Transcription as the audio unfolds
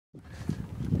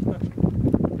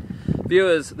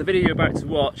Viewers, the video you're about to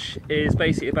watch is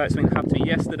basically about something that happened to me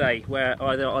yesterday, where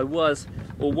either I was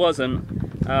or wasn't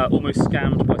almost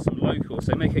scammed by some locals,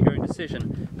 so make it your own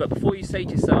decision. But before you say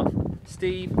to yourself,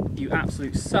 Steve, you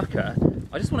absolute sucker,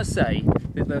 I just want to say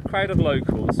that the crowd of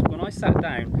locals, when I sat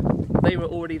down, they were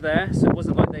already there, so it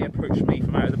wasn't like they approached me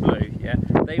from out of the blue, yeah?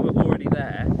 They were already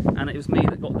there, and it was me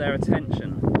that got their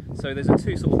attention. So there's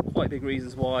two sort of quite big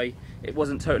reasons why it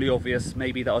wasn't totally obvious,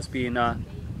 maybe that I was being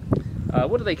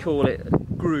what do they call it?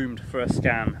 Groomed for a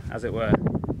scam, as it were.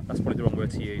 That's probably the wrong word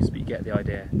to use, but you get the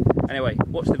idea. Anyway,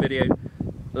 watch the video.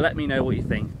 Let me know what you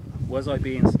think. Was I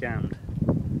being scammed?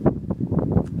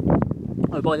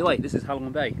 Oh, by the way, this is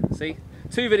Hanoi Bay. See?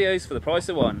 2 videos for the price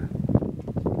of 1.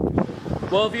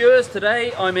 Well, viewers,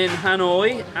 today I'm in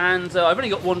Hanoi, and I've only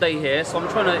got 1 day here, so I'm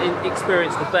trying to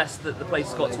experience the best that the place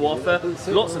has got to offer.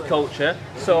 Lots of culture.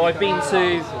 So I've been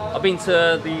to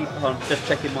the. I'm just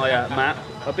checking my map.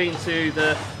 I've been to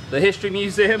the History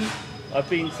Museum. I've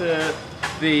been to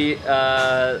the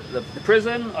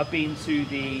prison. I've been to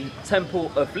the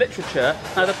Temple of Literature.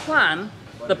 Now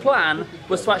the plan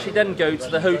was to actually then go to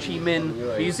the Ho Chi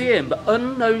Minh Museum, but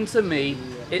unknown to me,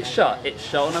 it's shut. It's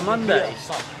shut on a Monday.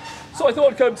 So I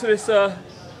thought I'd come to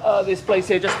this place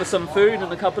here just for some food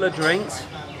and a couple of drinks,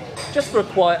 just for a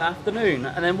quiet afternoon.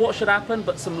 And then what should happen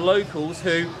but some locals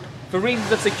who, for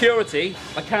reasons of security,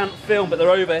 I can't film, but they're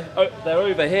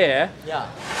over here. Yeah.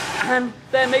 And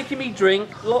they're making me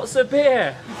drink lots of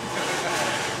beer.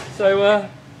 So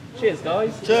cheers,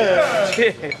 guys. Cheers.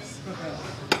 Cheers.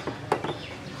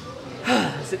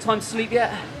 Is it time to sleep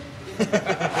yet?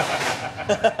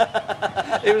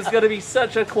 It was going to be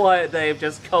such a quiet day of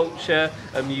just culture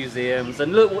and museums,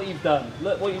 and look what you've done.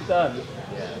 Look what you've done.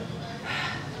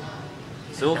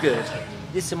 It's all good.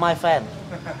 This is my friend.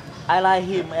 I like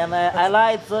him, and I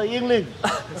like the English.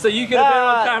 So you can appear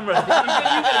on camera. You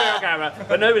can appear on camera,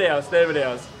 but nobody else. Nobody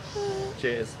else.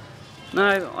 Cheers.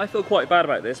 Now, I feel quite bad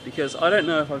about this because I don't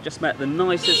know if I've just met the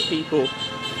nicest people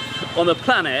on the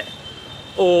planet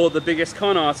or the biggest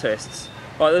con artists.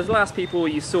 Right, those last people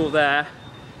you saw there,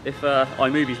 if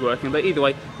iMovie's working, but either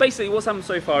way, basically what's happened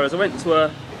so far is I went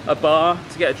to a bar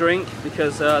to get a drink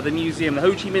because the museum, the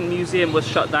Ho Chi Minh Museum, was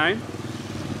shut down.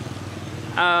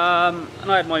 And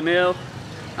I had my meal,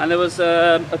 and there was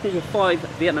a group of 5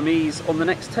 Vietnamese on the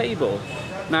next table.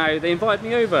 Now, they invited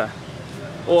me over,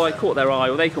 or I caught their eye,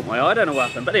 or they caught my eye, I don't know what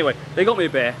happened, but anyway, they got me a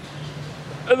beer.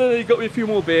 And then they got me a few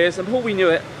more beers, and before we knew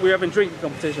it, we were having drinking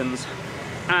competitions.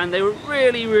 And they were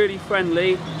really, really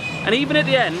friendly, and even at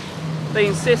the end, they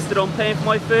insisted on paying for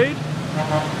my food.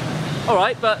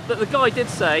 Alright, but the guy did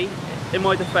say, in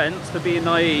my defence, for being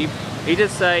naive, he did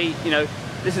say, you know,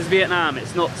 this is Vietnam,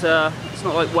 it's not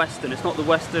like Western, it's not the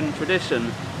Western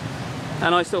tradition.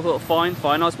 And I still thought, fine.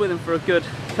 I was with him for a good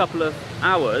couple of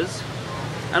hours.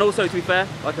 And also, to be fair,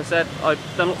 like I said, I've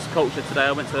done lots of culture today.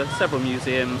 I went to several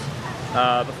museums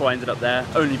before I ended up there,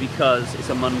 only because it's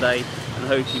a Monday and the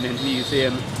Ho Chi Minh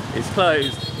Museum is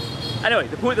closed. Anyway,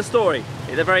 the point of the story,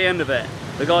 at the very end of it,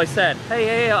 the guy said,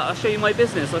 hey, I'll show you my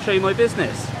business,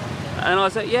 And I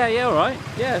said, yeah, all right,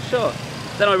 yeah, sure.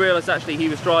 Then I realised actually he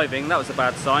was driving. That was a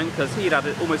bad sign, because he'd had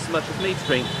almost as much as me to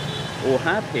drink. Or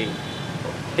had he?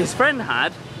 His friend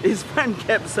had. His friend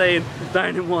kept saying,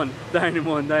 down in one.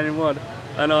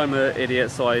 And I'm an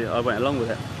idiot, so I went along with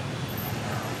it.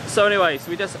 So anyway,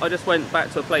 so I just went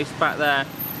back to a place back there,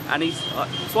 and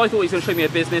so I thought he was going to show me a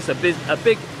business, a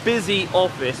big busy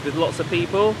office with lots of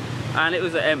people, and it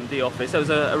was an empty office. There was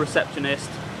a receptionist.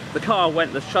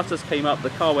 The shutters came up, the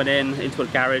car went into a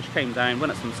garage, came down,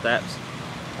 went up some steps.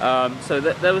 So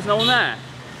there was no one there,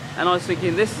 and I was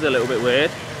thinking, this is a little bit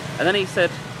weird. And then he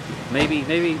said, maybe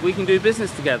we can do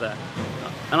business together.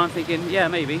 And I'm thinking, yeah,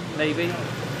 maybe,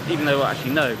 even though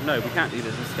actually no, we can't do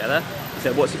business together. He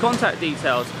said, what's your contact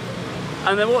details?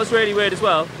 And then what was really weird as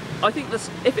well, I think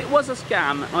if it was a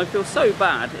scam, and I feel so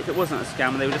bad if it wasn't a scam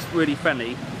and they were just really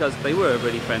friendly, because they were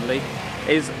really friendly,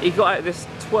 is he got out this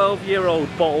 12-year-old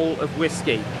bottle of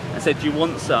whiskey and said, do you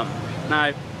want some?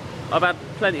 Now, I've had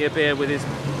plenty of beer with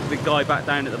the guy back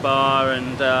down at the bar,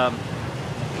 and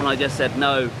I just said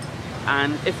no.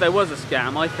 And if there was a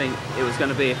scam, I think it was going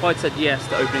to be, if I'd said yes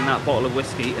to opening that bottle of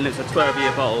whiskey, and it's a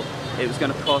 12-year bottle, it was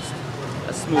going to cost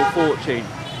a small fortune.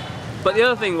 But the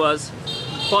other thing was,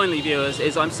 finally viewers,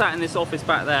 is I'm sat in this office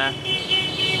back there,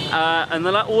 and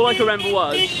all I can remember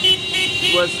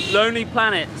was Lonely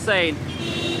Planet saying,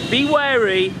 be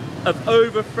wary of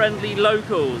over-friendly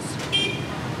locals.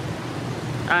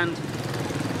 And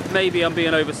maybe I'm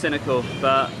being over cynical,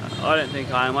 but I don't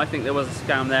think I am. I think there was a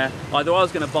scam there. Either I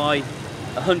was going to buy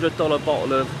 $100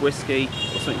 bottle of whiskey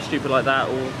or something stupid like that,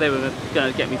 or they were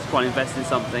going to get me to try and invest in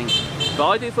something. But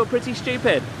I do feel pretty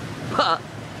stupid. But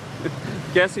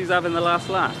guess who's having the last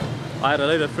laugh? I had a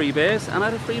load of free beers and I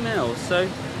had a free meal, so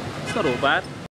it's not all bad.